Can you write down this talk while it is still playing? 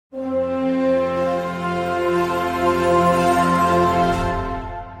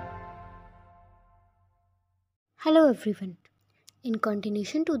everyone. In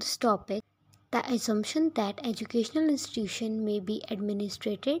continuation to this topic, the assumption that educational institution may be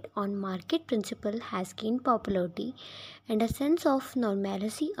administered on market principle has gained popularity and a sense of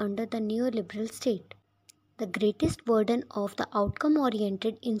normalcy under the neoliberal state. The greatest burden of the outcome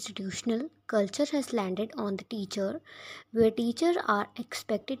oriented institutional culture has landed on the teacher, where teachers are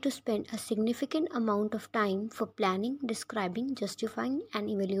expected to spend a significant amount of time for planning, describing, justifying, and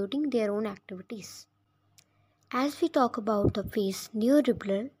evaluating their own activities. As we talk about the phase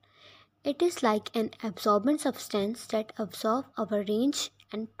neoliberal, it is like an absorbent substance that absorbs our range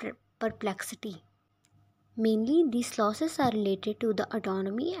and perplexity. Mainly, these losses are related to the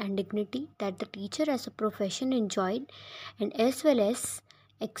autonomy and dignity that the teacher as a profession enjoyed, and as well as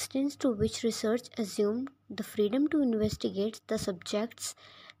extents to which research assumed the freedom to investigate the subjects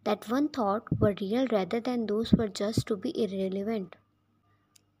that one thought were real rather than those were just to be irrelevant.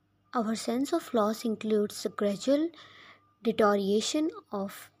 Our sense of loss includes the gradual deterioration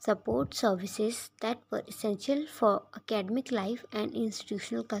of support services that were essential for academic life and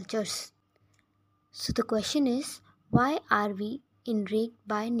institutional cultures. So the question is, why are we enraged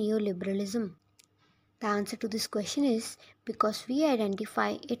by neoliberalism? The answer to this question is because we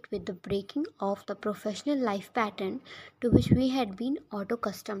identify it with the breaking of the professional life pattern to which we had been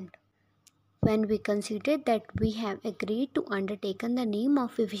auto-accustomed. When we consider that we have agreed to undertake in the name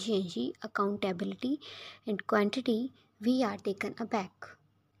of efficiency, accountability, and quantity, we are taken aback.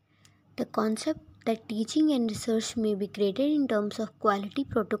 The concept that teaching and research may be graded in terms of quality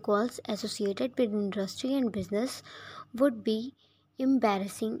protocols associated with industry and business would be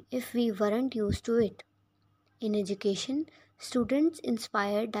embarrassing if we weren't used to it. In education, students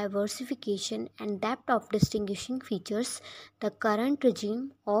inspire diversification and depth of distinguishing features, the current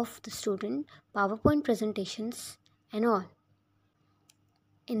regime of the student, PowerPoint presentations, and all.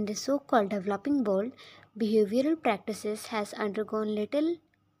 In the so-called developing world, behavioral practices has undergone little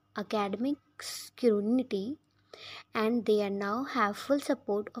academic scrutiny and they are now have full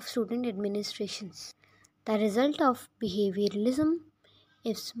support of student administrations. The result of behavioralism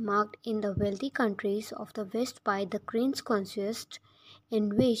is marked in the wealthy countries of the West by the Crane's concept,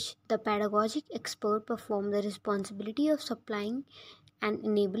 in which the pedagogic expert perform the responsibility of supplying and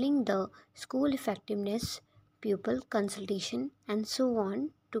enabling the school effectiveness, pupil consultation, and so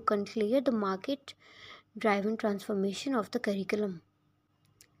on to clear the market driven transformation of the curriculum.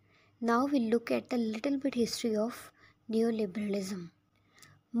 Now we'll look at a little bit history of neoliberalism.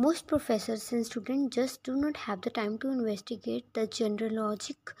 Most professors and students just do not have the time to investigate the general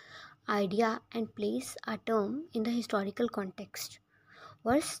logic, idea, and place a term in the historical context.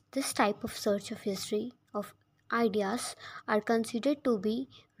 Worse, this type of search of history of ideas are considered to be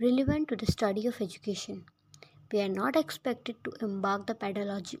relevant to the study of education. We are not expected to embark the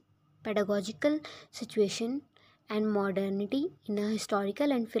pedagogical situation and modernity in a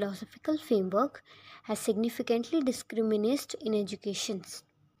historical and philosophical framework has significantly discriminated in education.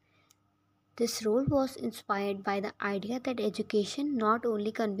 This role was inspired by the idea that education not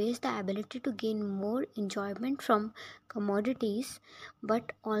only conveys the ability to gain more enjoyment from commodities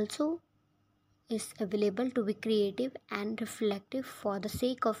but also is available to be creative and reflective for the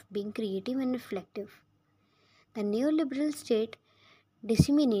sake of being creative and reflective. The neoliberal state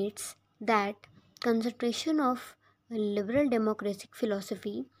disseminates that concentration of liberal democratic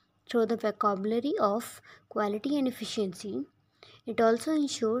philosophy through the vocabulary of quality and efficiency. It also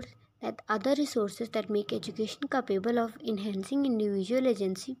ensures that other resources that make education capable of enhancing individual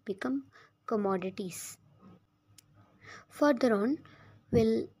agency become commodities. Further on,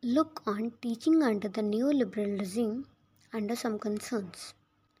 we'll look on teaching under the neoliberal regime under some concerns.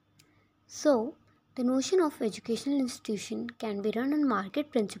 So, the notion of educational institution can be run on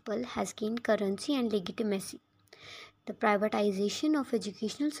market principle has gained currency and legitimacy. The privatization of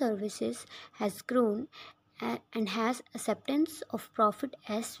educational services has grown and has acceptance of profit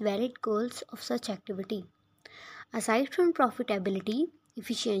as valid goals of such activity. Aside from profitability,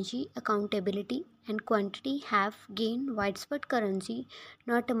 efficiency, accountability, and quantity have gained widespread currency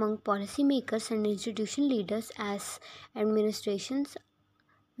not among policymakers and institution leaders as administrations,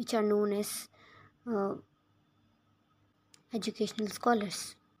 which are known as uh, educational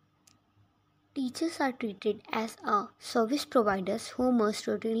scholars. Teachers are treated as a service providers who must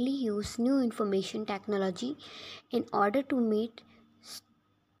routinely use new information technology in order to meet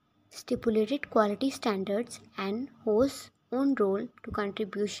stipulated quality standards and whose own role to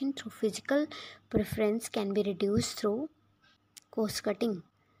contribution through physical preference can be reduced through cost cutting.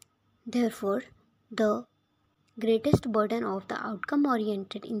 Therefore, the greatest burden of the outcome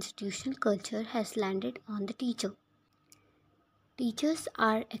oriented institutional culture has landed on the teacher. Teachers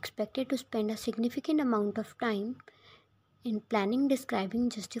are expected to spend a significant amount of time in planning, describing,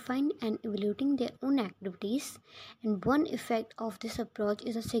 justifying, and evaluating their own activities. And one effect of this approach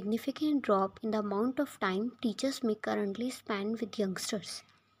is a significant drop in the amount of time teachers may currently spend with youngsters.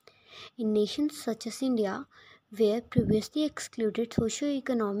 In nations such as India, where previously excluded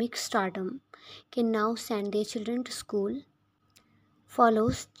socio-economic stardom can now send their children to school,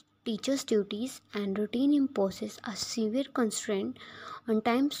 follows teachers' duties, and routine imposes a severe constraint on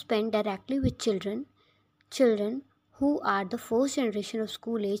time spent directly with children. Children who are the first generation of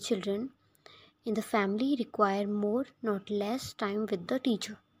school age children in the family require more, not less, time with the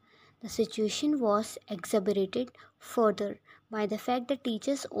teacher. The situation was exacerbated further by the fact that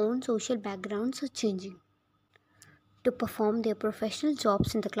teachers' own social backgrounds are changing. To perform their professional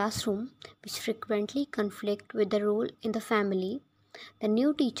jobs in the classroom, which frequently conflict with the role in the family, the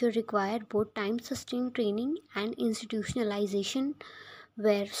new teacher required both time-sustained training and institutionalization,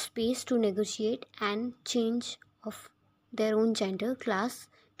 where space to negotiate and change of their own gender, class,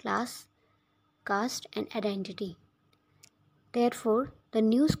 caste, and identity. Therefore, the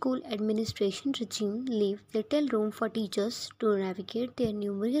new school administration regime leaves little room for teachers to navigate their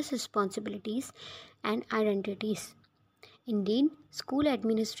numerous responsibilities and identities. Indeed, school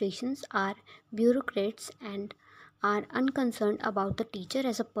administrations are bureaucrats and are unconcerned about the teacher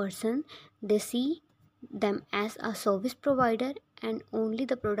as a person. They see them as a service provider, and only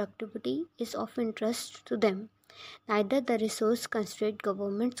the productivity is of interest to them. Neither the resource constrained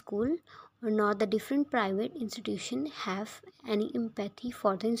government school nor the different private institution have any empathy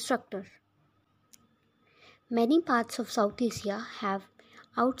for the instructor. Many parts of South Asia have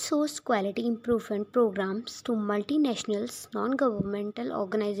outsourced quality improvement programs to multinationals, non-governmental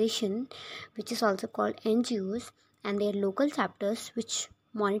organizations, which is also called NGOs, and their local chapters, which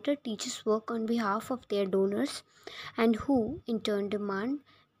monitor teachers' work on behalf of their donors and who in turn demand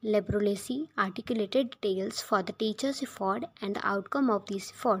laboriously articulated details for the teacher's effort and the outcome of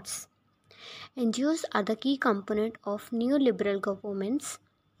these efforts. NGOs are the key component of neoliberal governments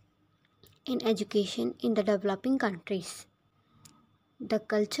in education in the developing countries. The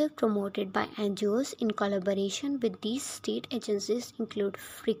culture promoted by NGOs in collaboration with these state agencies include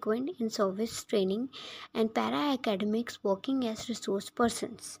frequent in-service training and para-academics working as resource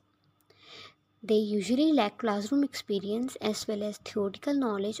persons. They usually lack classroom experience as well as theoretical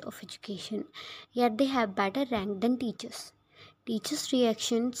knowledge of education, yet they have better rank than teachers. Teachers'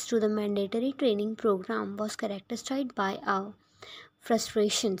 reactions to the mandatory training program was characterized by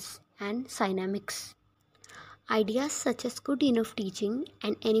frustrations and dynamics. Ideas such as good enough teaching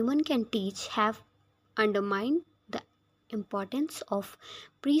and anyone can teach have undermined the importance of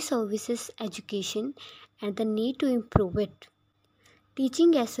pre-services education and the need to improve it.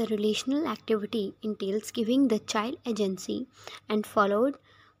 Teaching as a relational activity entails giving the child agency and followed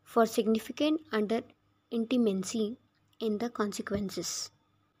for significant under intimacy in the consequences.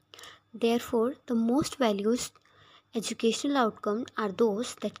 Therefore, the most valued educational outcomes are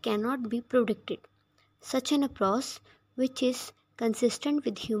those that cannot be predicted. Such an approach, which is consistent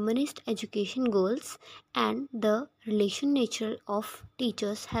with humanist education goals and the relation nature of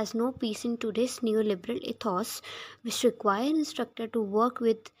teachers, has no place in today's neoliberal ethos, which require instructor to work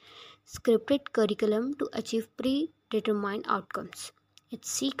with scripted curriculum to achieve predetermined outcomes. It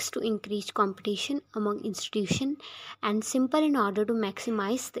seeks to increase competition among institutions and simple in order to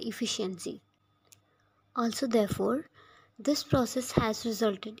maximize the efficiency. Also, therefore, this process has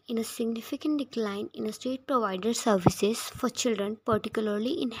resulted in a significant decline in state provided services for children,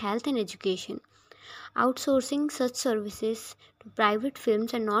 particularly in health and education. Outsourcing such services to private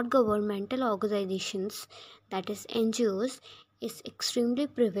firms and not governmental organizations, that is NGOs, is extremely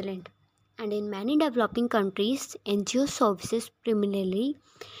prevalent. And in many developing countries, NGO services primarily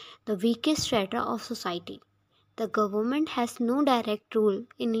the weakest strata of society. The government has no direct role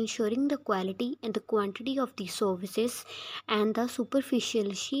in ensuring the quality and the quantity of these services and the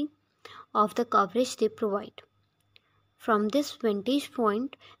superficiality of the coverage they provide. From this vantage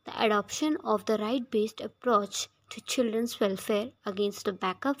point, the adoption of the right-based approach to children's welfare against the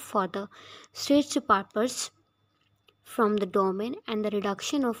backup for the state departments from the domain and the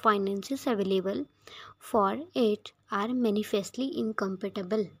reduction of finances available for it are manifestly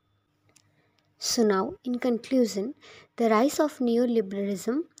incompatible. So now, in conclusion, the rise of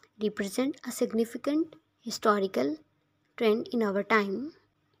neoliberalism represents a significant historical trend in our time.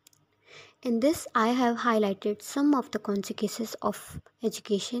 In this, I have highlighted some of the consequences of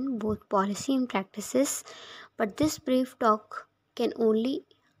education, both policy and practices, but this brief talk can only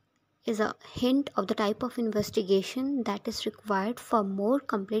is a hint of the type of investigation that is required for more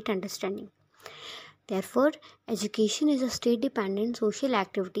complete understanding. Therefore, education is a state-dependent social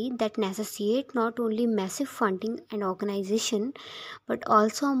activity that necessitates not only massive funding and organization but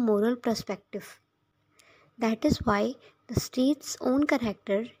also a moral perspective. That is why the state's own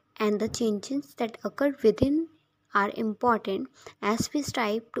character and the changes that occur within are important as we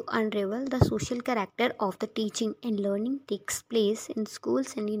strive to unravel the social character of the teaching and learning takes place in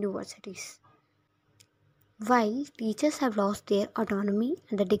schools and universities. While teachers have lost their autonomy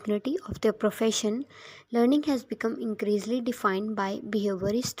and the dignity of their profession, learning has become increasingly defined by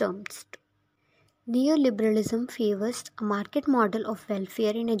behaviorist terms. Neoliberalism favors a market model of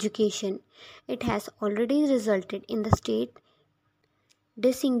welfare in education. It has already resulted in the state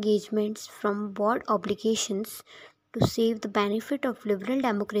disengagements from board obligations to save the benefit of liberal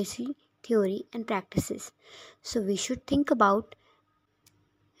democracy theory and practices. So we should think about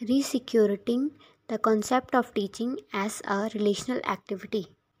resecuring the concept of teaching as a relational activity.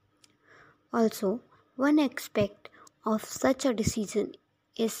 Also, one aspect of such a decision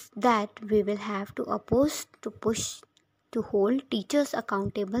is that we will have to oppose to push to hold teachers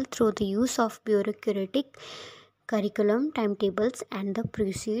accountable through the use of bureaucratic curriculum timetables and the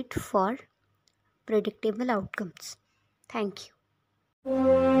pursuit for predictable outcomes. Thank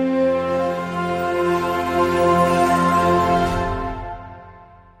you.